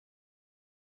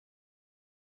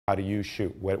How do you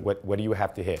shoot? What do you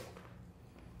have to hit?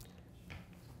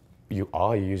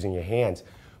 You're using your hands,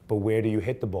 but where do you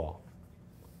hit the ball?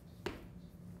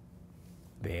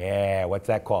 There, what's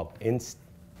that called?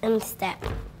 Instep.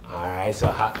 All right,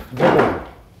 so boom.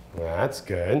 That's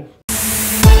good.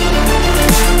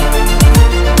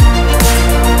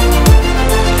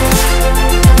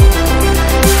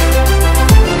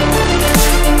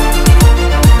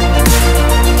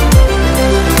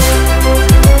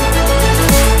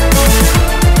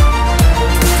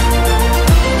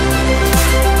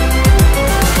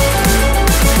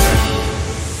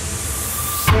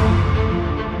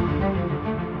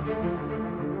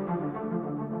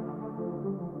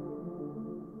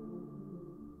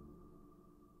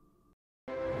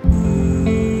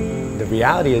 The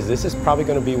reality is this is probably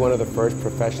going to be one of the first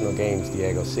professional games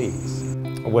Diego sees.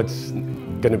 What's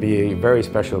going to be very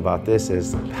special about this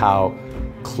is how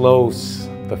close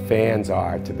the fans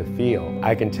are to the field.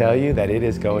 I can tell you that it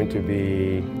is going to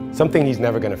be something he's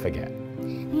never going to forget.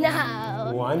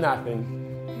 No.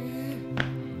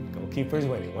 1-0. Goalkeeper's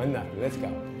winning. 1-0. Let's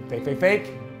go. Fake, fake,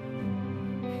 fake.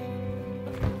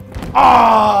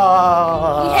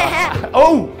 Oh! Yeah.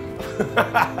 Oh!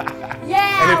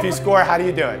 Yeah. And if you score, how do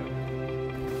you do it?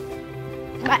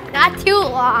 Not too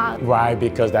long. Right,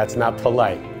 because that's not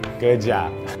polite. Good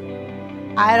job.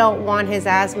 I don't want his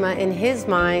asthma in his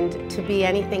mind to be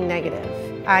anything negative.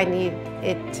 I need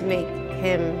it to make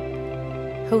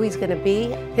him who he's going to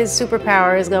be. His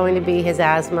superpower is going to be his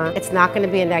asthma. It's not going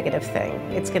to be a negative thing.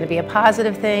 It's going to be a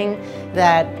positive thing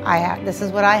that this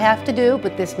is what I have to do,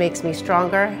 but this makes me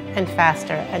stronger and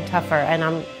faster and tougher, and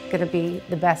I'm going to be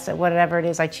the best at whatever it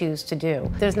is I choose to do.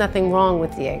 There's nothing wrong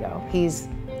with Diego. He's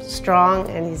strong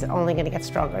and he's only going to get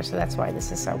stronger, so that's why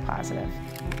this is so positive.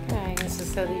 Okay, this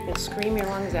is so that you can scream your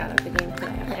lungs out at the game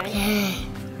today, okay?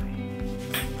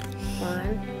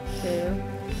 1, 2,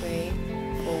 3,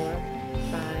 4,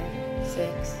 5,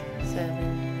 6,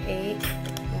 7, 8.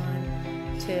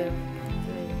 1, 2, 3,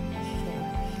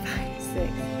 4, 5, 6,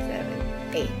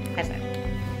 7, 8. That's it.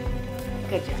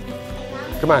 Good job.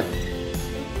 Come on.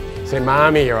 Say,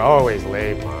 Mommy, you're always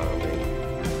late, Mommy.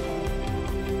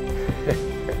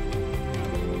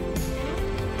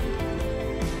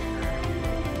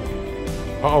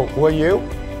 Uh-oh, who are you?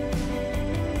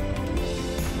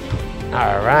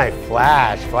 All right,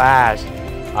 flash, flash.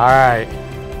 All right,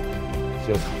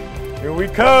 just, here we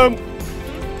come.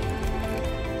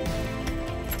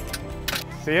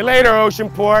 See you later,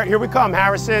 Oceanport. Here we come,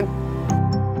 Harrison.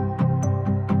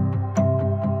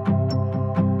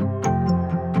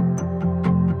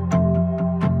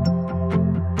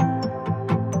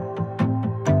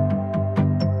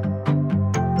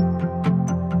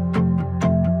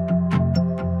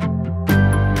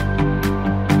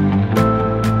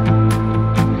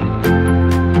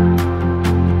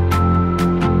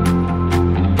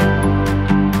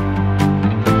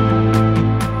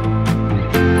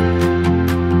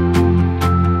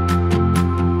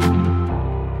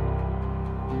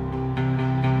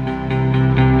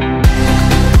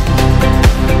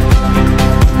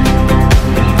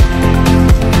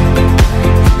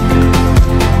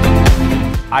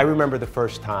 I remember the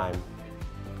first time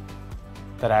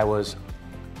that I was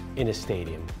in a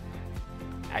stadium.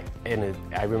 I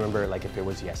remember like if it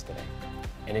was yesterday,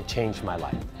 and it changed my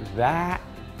life. That,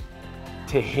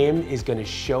 to him, is going to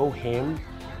show him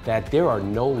that there are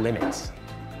no limits,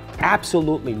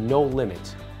 absolutely no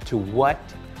limits to what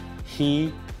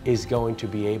he is going to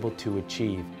be able to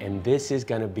achieve. And this is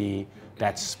going to be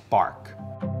that spark.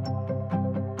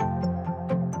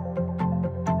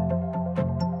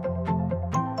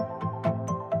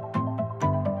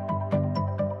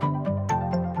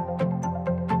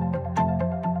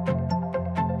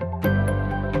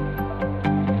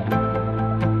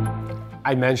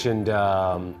 I mentioned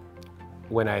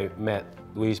when I met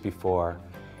Luis before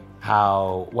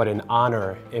what an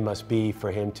honor it must be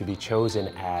for him to be chosen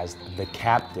as the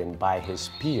captain by his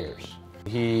peers.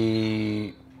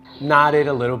 He nodded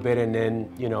a little bit and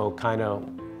then, you know, kind of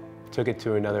took it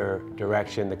to another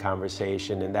direction, the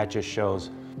conversation, and that just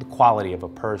shows the quality of a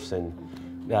person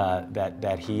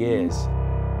that he is.